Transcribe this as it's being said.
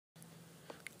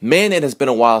Man, it has been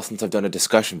a while since I've done a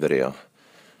discussion video.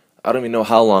 I don't even know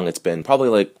how long it's been.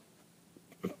 Probably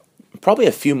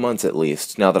a few months at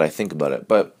least, now that I think about it.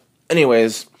 But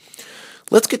anyways,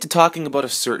 let's get to talking about a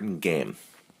certain game.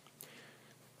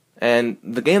 And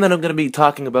the game that I'm going to be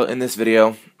talking about in this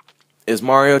video is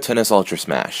Mario Tennis Ultra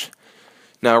Smash.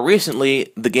 Now,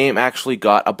 recently, the game actually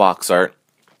got a box art,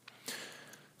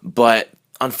 but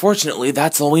unfortunately,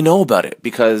 that's all we know about it,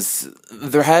 because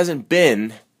there hasn't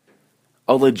been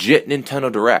a legit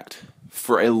Nintendo Direct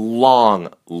for a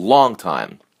long, long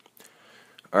time.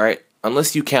 Alright,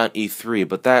 unless you count E3,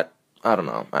 but that, I don't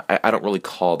know, I don't really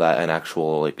call that an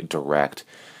actual, Direct.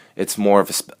 It's more of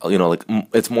a,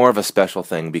 it's more of a special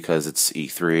thing because it's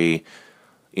E3,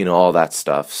 all that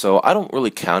stuff. So I don't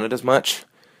really count it as much.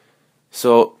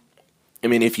 So, I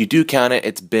mean, if you do count it,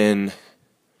 it's been,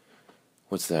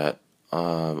 what's that,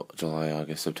 July,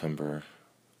 August, September,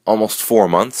 almost 4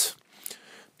 months.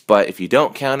 But if you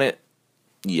don't count it,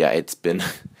 yeah, it's been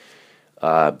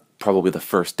probably the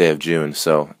first day of June.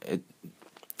 So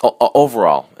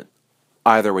overall,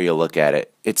 either way you look at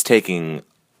it, it's taking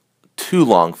too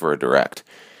long for a Direct.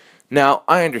 Now,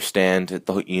 I understand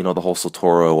the whole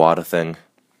Satoru Iwata thing,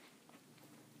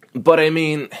 but I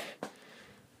mean,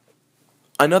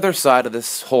 another side of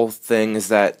this whole thing is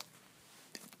that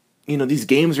these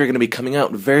games are going to be coming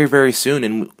out very, very soon,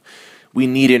 and we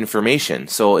need information.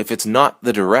 So if it's not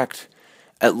the Direct,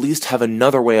 at least have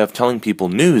another way of telling people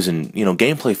news and,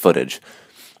 gameplay footage.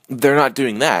 They're not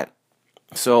doing that.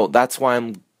 So that's why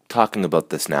I'm talking about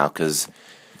this now, because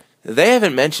they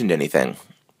haven't mentioned anything.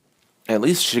 At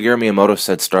least Shigeru Miyamoto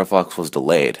said Star Fox was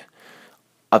delayed.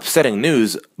 Upsetting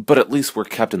news, but at least we're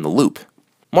kept in the loop.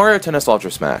 Mario Tennis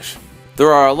Ultra Smash.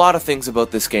 There are a lot of things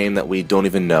about this game that we don't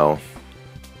even know,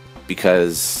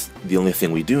 because the only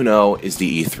thing we do know is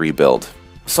the E3 build.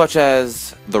 Such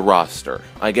as the roster.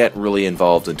 I get really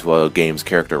involved into a game's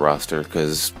character roster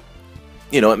because,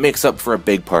 it makes up for a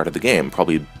big part of the game.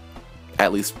 Probably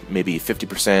at least maybe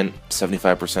 50%,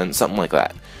 75%, something like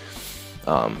that.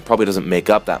 Probably doesn't make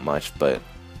up that much, but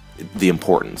the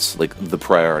importance, the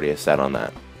priority is set on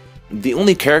that. The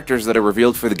only characters that are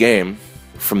revealed for the game,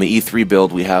 from the E3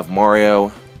 build, we have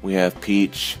Mario, we have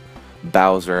Peach,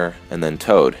 Bowser, and then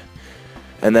Toad.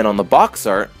 And then on the box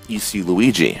art, you see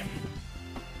Luigi.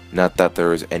 Not that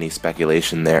there is any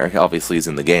speculation there, obviously he's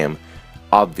in the game,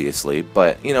 obviously,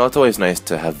 but, it's always nice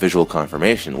to have visual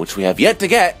confirmation, which we have yet to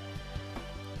get,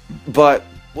 but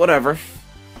whatever.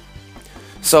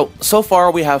 So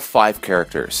far we have 5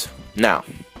 characters. Now,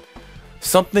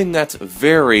 something that's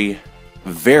very,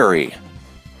 very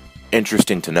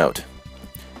interesting to note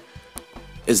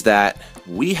is that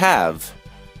we have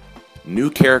new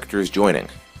characters joining.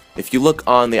 If you look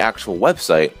on the actual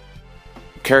website,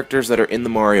 characters that are in the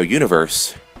Mario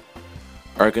universe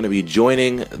are going to be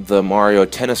joining the Mario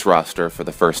Tennis roster for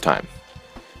the first time.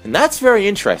 And that's very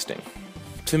interesting.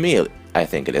 To me, I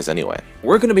think it is anyway.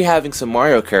 We're going to be having some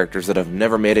Mario characters that have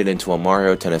never made it into a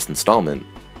Mario Tennis installment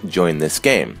join this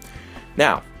game.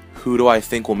 Now, who do I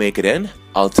think will make it in?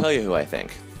 I'll tell you who I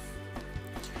think.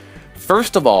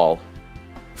 First of all,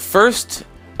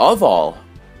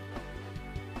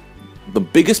 the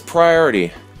biggest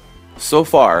priority so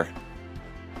far,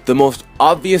 the most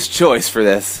obvious choice for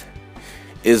this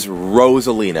is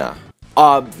Rosalina.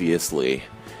 Obviously.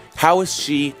 How is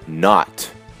she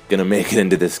not gonna make it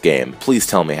into this game? Please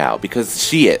tell me how, because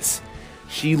she is.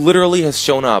 She literally has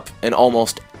shown up in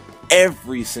almost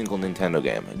every single Nintendo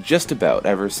game, just about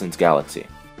ever since Galaxy.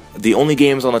 The only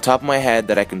games on the top of my head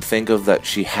that I can think of that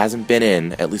she hasn't been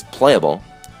in, at least playable,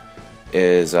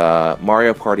 is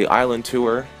Mario Party Island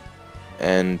Tour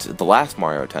and the last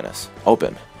Mario Tennis,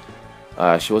 Open.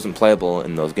 She wasn't playable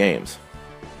in those games.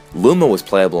 Luma was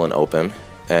playable in Open,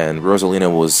 and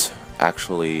Rosalina was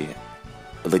actually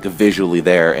visually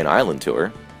there in Island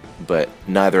Tour, but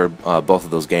neither both of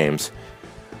those games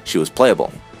she was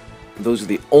playable. Those are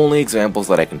the only examples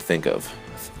that I can think of.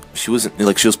 She was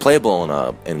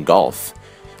playable in Golf,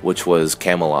 which was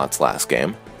Camelot's last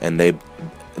game, and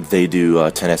they do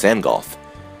tennis and golf.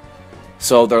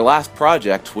 So their last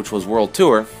project, which was World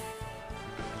Tour,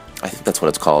 I think that's what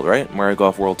it's called, right? Mario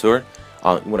Golf World Tour?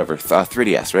 Whatever,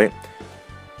 3DS,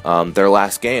 right? Their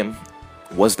last game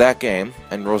was that game,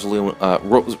 and Rosalina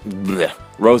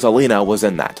was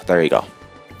in that. There you go.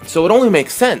 So it only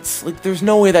makes sense. There's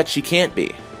no way that she can't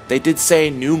be. They did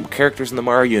say new characters in the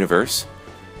Mario universe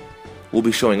will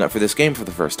be showing up for this game for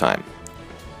the first time.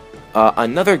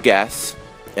 Another guess,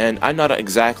 and I'm not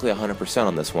exactly 100%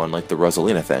 on this one, like the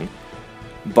Rosalina thing,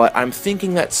 but I'm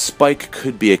thinking that Spike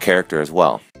could be a character as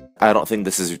well. I don't think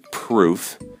this is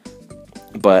proof,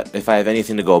 but if I have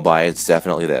anything to go by, it's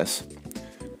definitely this.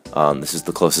 This is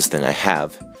the closest thing I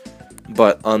have.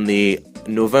 But on the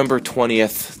November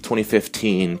 20th,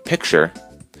 2015 picture,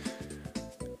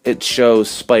 it shows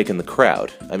Spike in the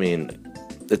crowd. I mean,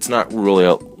 it's not really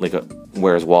like a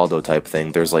Where's Waldo type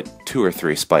thing. There's like 2 or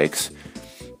 3 Spikes.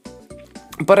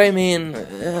 But I mean,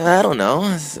 I don't know.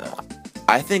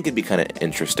 I think it'd be kind of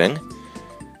interesting.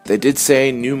 They did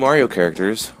say new Mario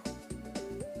characters.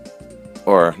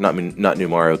 Or, not new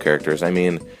Mario characters. I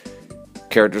mean,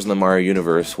 characters in the Mario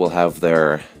universe will have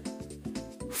their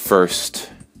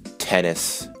first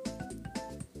tennis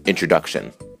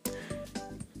introduction.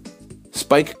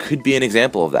 Spike could be an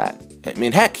example of that. I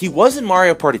mean, heck, he was in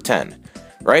Mario Party 10,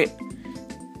 right?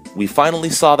 We finally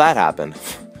saw that happen.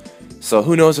 So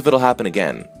who knows if it'll happen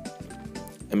again.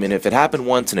 I mean, if it happened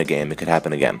once in a game, it could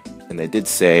happen again. And they did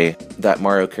say that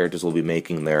Mario characters will be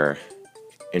making their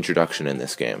introduction in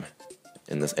this game.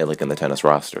 In the tennis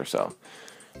roster, so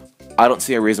I don't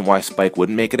see a reason why Spike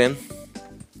wouldn't make it in.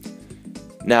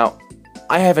 Now,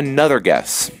 I have another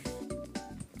guess,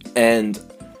 and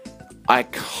I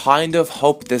kind of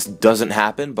hope this doesn't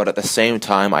happen, but at the same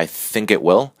time, I think it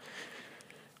will.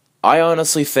 I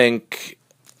honestly think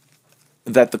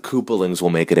that the Koopalings will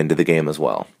make it into the game as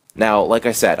well. Now, like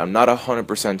I said, I'm not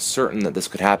 100% certain that this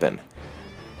could happen.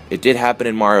 It did happen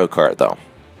in Mario Kart, though.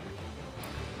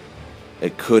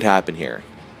 It could happen here.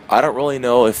 I don't really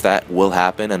know if that will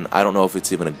happen, and I don't know if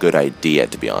it's even a good idea,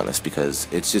 to be honest, because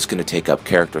it's just going to take up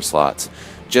character slots,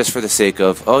 just for the sake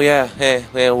of, oh yeah,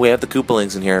 hey, we have the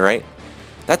Koopalings in here, right?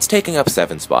 That's taking up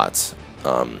 7 spots.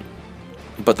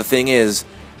 But the thing is,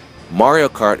 Mario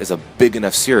Kart is a big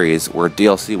enough series where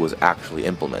DLC was actually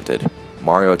implemented.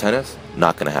 Mario Tennis,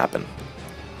 not going to happen.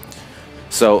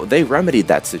 So they remedied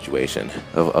that situation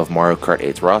of Mario Kart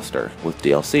 8's roster with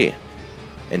DLC.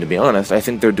 And to be honest, I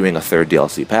think they're doing a 3rd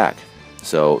DLC pack,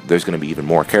 so there's going to be even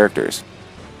more characters.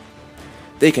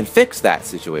 They can fix that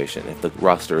situation if the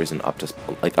roster isn't up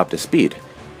to speed.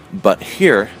 But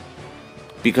here,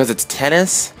 because it's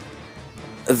tennis,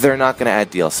 they're not going to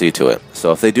add DLC to it.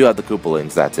 So if they do have the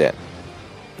Koopalings, that's it.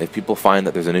 If people find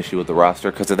that there's an issue with the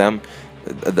roster because of them,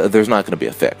 there's not going to be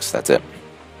a fix. That's it.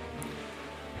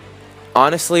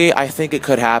 Honestly, I think it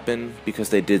could happen because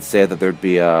they did say that there'd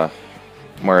be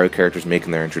Mario characters making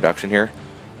their introduction here,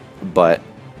 but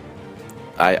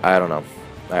I don't know.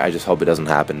 I just hope it doesn't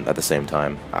happen at the same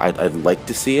time. I'd like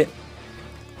to see it,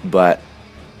 but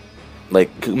like,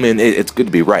 I mean, it's good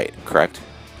to be right, correct?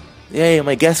 Yay,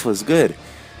 my guess was good,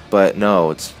 but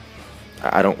no,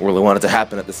 I don't really want it to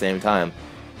happen at the same time.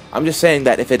 I'm just saying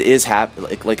that if it is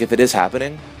if it is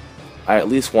happening, I at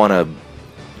least want to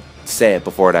say it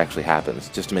before it actually happens,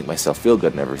 just to make myself feel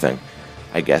good and everything.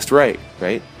 I guessed right?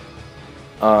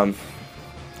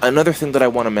 Another thing that I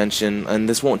want to mention, and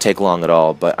this won't take long at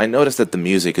all, but I noticed that the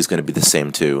music is going to be the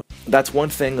same too. That's one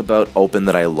thing about Open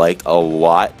that I liked a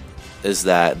lot, is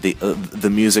that the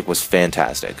music was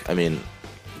fantastic. I mean,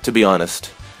 to be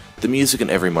honest, the music in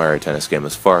every Mario Tennis game,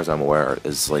 as far as I'm aware,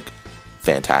 is like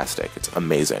fantastic. It's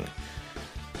amazing.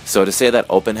 So to say that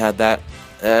Open had that,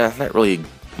 not really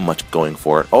much going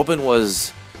for it. Open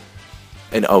was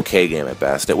an okay game at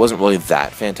best. It wasn't really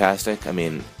that fantastic. I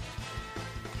mean,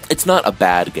 it's not a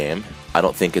bad game. I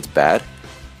don't think it's bad,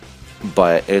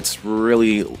 but it's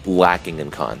really lacking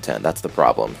in content. That's the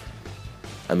problem.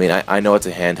 I mean, I know it's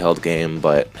a handheld game,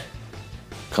 but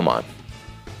come on.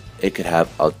 It could have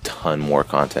a ton more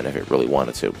content if it really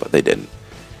wanted to, but they didn't.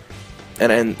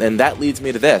 And that leads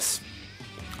me to this.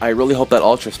 I really hope that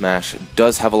Ultra Smash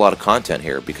does have a lot of content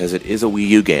here, because it is a Wii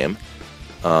U game.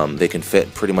 They can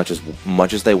fit pretty much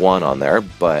as they want on there,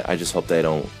 but I just hope they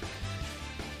don't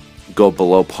go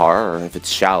below par, or if it's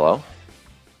shallow.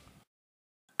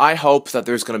 I hope that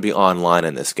there's going to be online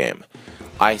in this game.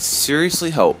 I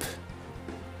seriously hope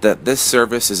that this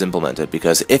service is implemented,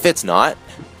 because if it's not,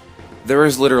 there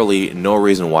is literally no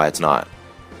reason why it's not.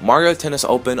 Mario Tennis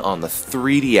Open on the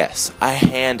 3DS, a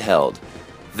handheld.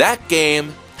 That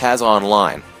game has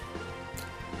online.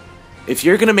 If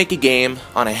you're going to make a game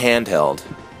on a handheld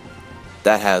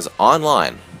that has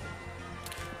online,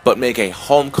 but make a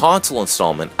home console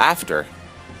installment after,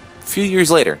 a few years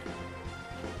later,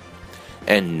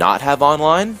 and not have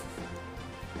online,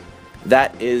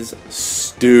 that is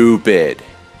stupid.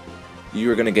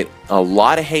 You're going to get a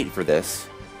lot of hate for this,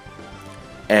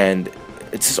 and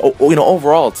it's just,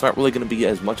 overall, it's not really going to be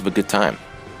as much of a good time.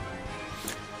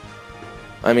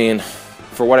 I mean,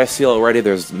 for what I see already,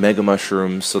 there's Mega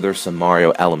Mushrooms, so there's some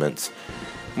Mario elements.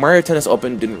 Mario Tennis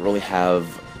Open didn't really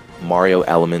have Mario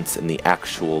elements in the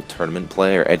actual tournament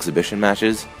play or exhibition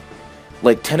matches.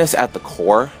 Like tennis at the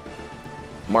core,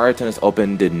 Mario Tennis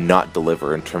Open did not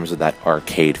deliver in terms of that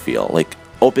arcade feel. Like,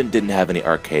 Open didn't have any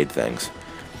arcade things.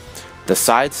 The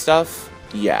side stuff,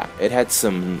 yeah, it had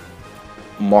some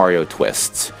Mario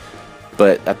twists.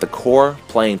 But at the core,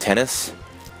 playing tennis,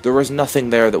 there was nothing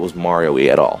there that was Mario-y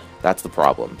at all. That's the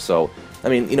problem. So, I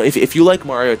mean, you know, if you like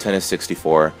Mario Tennis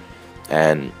 64,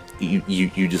 and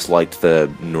you just liked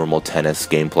the normal tennis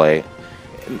gameplay,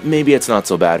 maybe it's not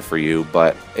so bad for you,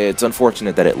 but it's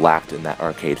unfortunate that it lacked in that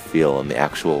arcade feel and the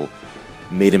actual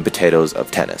meat and potatoes of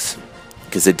tennis,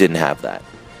 because it didn't have that.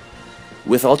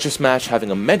 With Ultra Smash having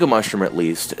a Mega Mushroom at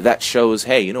least, that shows,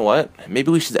 hey, you know what?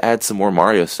 Maybe we should add some more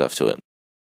Mario stuff to it.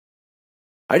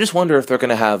 I just wonder if they're going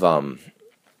to have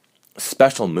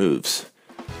special moves,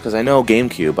 because I know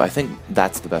GameCube, I think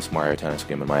that's the best Mario Tennis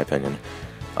game in my opinion.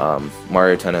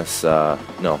 Mario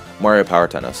Power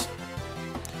Tennis.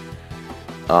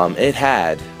 It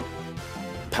had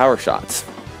power shots.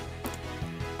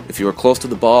 If you were close to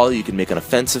the ball, you could make an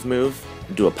offensive move,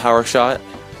 do a power shot,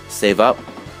 save up,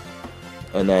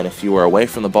 and then if you were away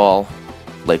from the ball,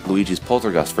 like Luigi's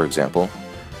Poltergust for example,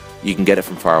 you can get it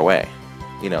from far away.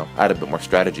 You know, add a bit more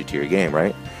strategy to your game,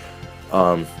 right?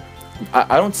 I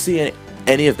don't see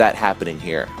any of that happening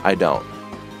here. I don't.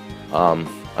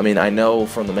 I mean, I know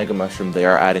from the Mega Mushroom they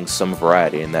are adding some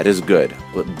variety, and that is good,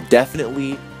 but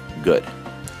definitely good.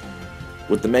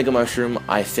 With the Mega Mushroom,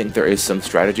 I think there is some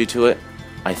strategy to it.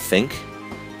 I think.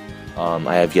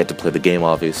 I have yet to play the game,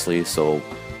 obviously, so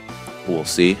we'll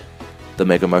see. The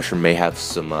Mega Mushroom may have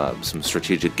some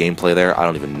strategic gameplay there. I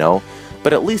don't even know.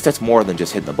 But at least that's more than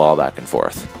just hitting the ball back and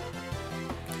forth,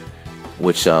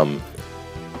 which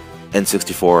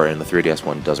N64 and the 3DS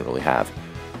one doesn't really have.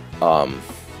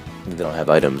 They don't have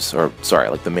items, or sorry,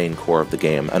 like the main core of the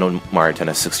game. I know Mario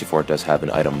Tennis 64 does have an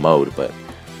item mode, but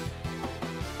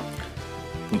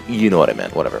you know what I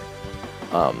meant, whatever.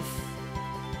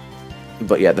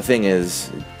 But yeah, the thing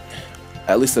is,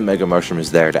 at least the Mega Mushroom is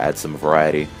there to add some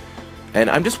variety. And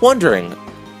I'm just wondering,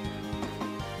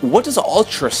 what does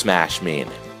Ultra Smash mean?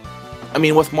 I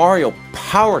mean, with Mario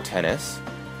Power Tennis,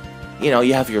 you know,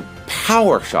 you have your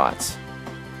power shots.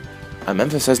 I'm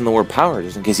emphasizing the word power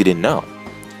just in case you didn't know.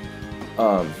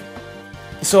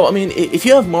 So, I mean, if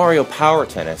you have Mario Power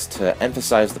Tennis to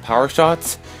emphasize the power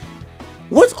shots,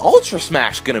 what's Ultra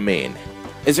Smash gonna mean?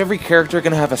 Is every character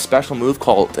gonna have a special move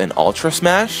called an Ultra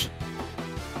Smash?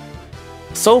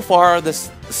 So far, this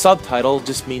subtitle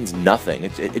just means nothing.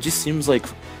 It just seems like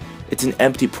it's an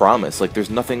empty promise. Like,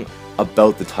 there's nothing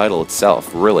about the title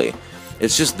itself, really.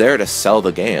 It's just there to sell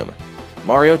the game.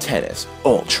 Mario Tennis,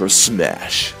 Ultra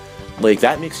Smash. Like,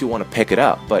 that makes you want to pick it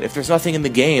up. But if there's nothing in the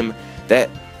game that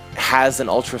has an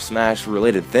Ultra Smash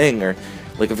related thing, or,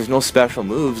 like, if there's no special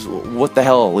moves, what the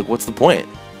hell? Like, what's the point?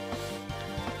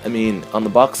 I mean, on the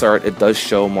box art, it does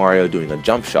show Mario doing a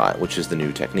jump shot, which is the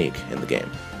new technique in the game.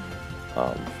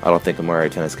 I don't think a Mario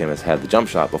Tennis game has had the jump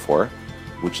shot before,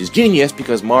 which is genius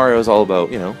because Mario's all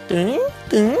about, you know,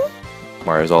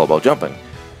 Mario's all about jumping.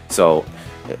 So,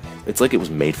 it's like it was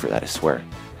made for that, I swear.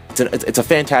 It's a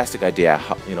fantastic idea,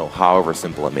 you know, however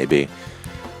simple it may be.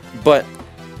 But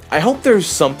I hope there's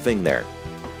something there.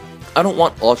 I don't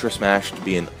want Ultra Smash to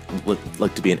be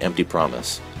an empty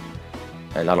promise.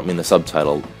 And I don't mean the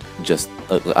subtitle,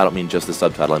 I don't mean just the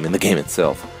subtitle, I mean the game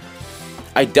itself.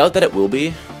 I doubt that it will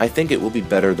be. I think it will be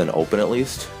better than Open, at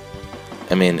least.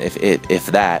 I mean, if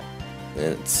that,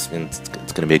 it's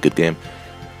gonna be a good game.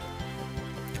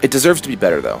 It deserves to be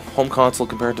better, though. Home console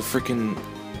compared to freaking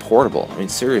portable. I mean,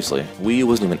 seriously. Wii U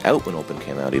wasn't even out when Open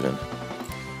came out, even.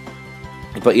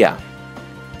 But yeah,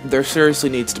 there seriously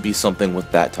needs to be something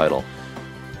with that title.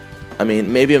 I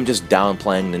mean, maybe I'm just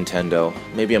downplaying Nintendo.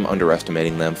 Maybe I'm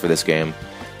underestimating them for this game.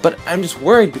 But I'm just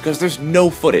worried because there's no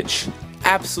footage.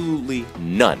 Absolutely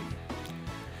none.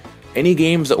 Any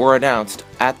games that were announced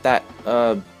at that,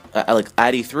 at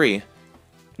E3,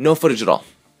 no footage at all.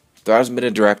 There hasn't been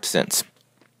a direct since.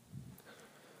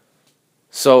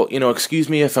 So, you know, excuse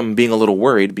me if I'm being a little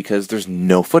worried because there's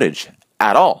no footage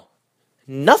at all.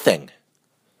 Nothing.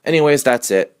 Anyways,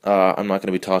 that's it. I'm not going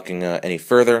to be talking any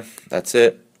further. That's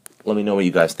it. Let me know what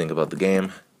you guys think about the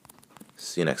game.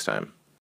 See you next time.